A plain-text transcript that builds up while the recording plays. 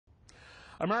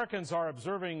Americans are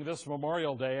observing this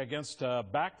Memorial Day against a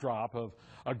backdrop of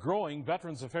a growing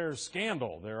Veterans Affairs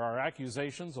scandal. There are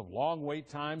accusations of long wait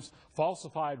times,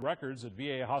 falsified records at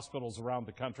VA hospitals around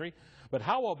the country. But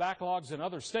how will backlogs in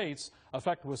other states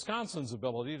affect Wisconsin's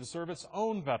ability to serve its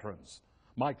own veterans?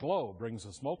 Mike Lowe brings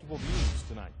us multiple views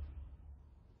tonight.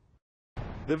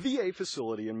 The VA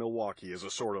facility in Milwaukee is a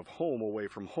sort of home away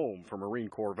from home for Marine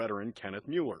Corps veteran Kenneth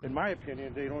Mueller. In my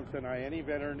opinion, they don't deny any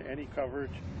veteran any coverage.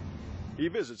 He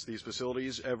visits these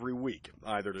facilities every week,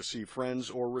 either to see friends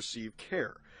or receive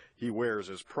care. He wears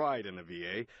his pride in the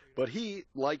VA, but he,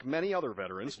 like many other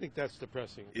veterans, I think that's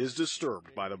depressing, is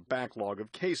disturbed by the backlog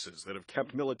of cases that have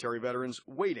kept military veterans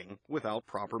waiting without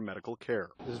proper medical care.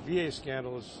 This VA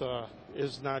scandal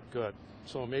is not good.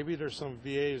 So maybe there's some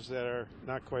VAs that are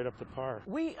not quite up to par.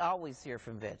 We always hear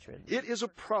from veterans. It is a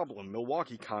problem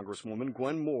Milwaukee Congresswoman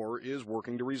Gwen is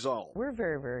working to resolve. We're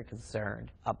very, very concerned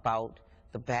about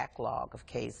the backlog of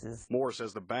cases. Moore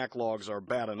says the backlogs are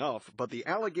bad enough, but the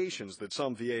allegations that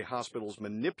some VA hospitals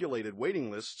manipulated waiting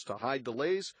lists to hide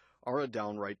delays are a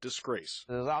downright disgrace.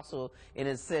 There's also an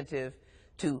incentive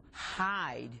to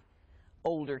hide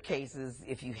older cases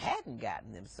if you hadn't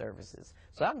gotten them services.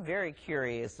 So I'm very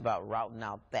curious about routing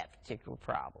out that particular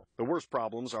problem. The worst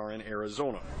problems are in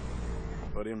Arizona.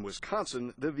 But in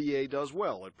Wisconsin, the VA does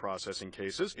well at processing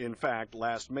cases. In fact,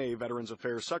 last May, Veterans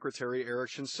Affairs Secretary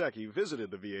Eric Shinseki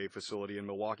visited the VA facility in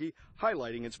Milwaukee,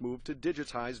 highlighting its move to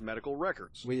digitize medical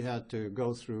records. We had to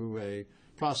go through a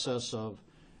process of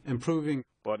improving.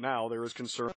 But now there is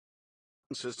concern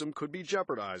the system could be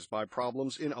jeopardized by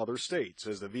problems in other states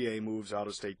as the VA moves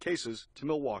out-of-state cases to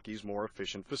Milwaukee's more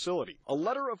efficient facility. A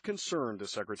letter of concern to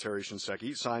Secretary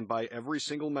Shinseki, signed by every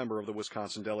single member of the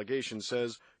Wisconsin delegation,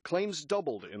 says claims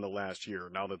doubled in the last year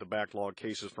now that the backlog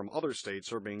cases from other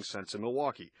states are being sent to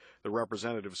Milwaukee. The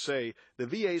representatives say the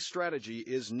VA's strategy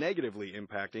is negatively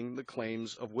impacting the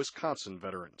claims of Wisconsin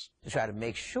veterans. To try to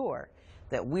make sure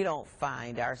that we don't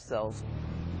find ourselves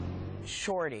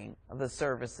shorting the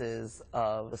services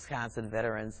of Wisconsin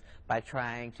veterans by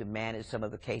trying to manage some of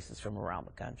the cases from around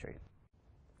the country.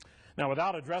 Now,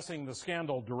 without addressing the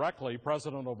scandal directly,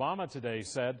 President Obama today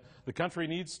said the country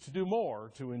needs to do more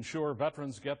to ensure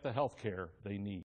veterans get the health care they need.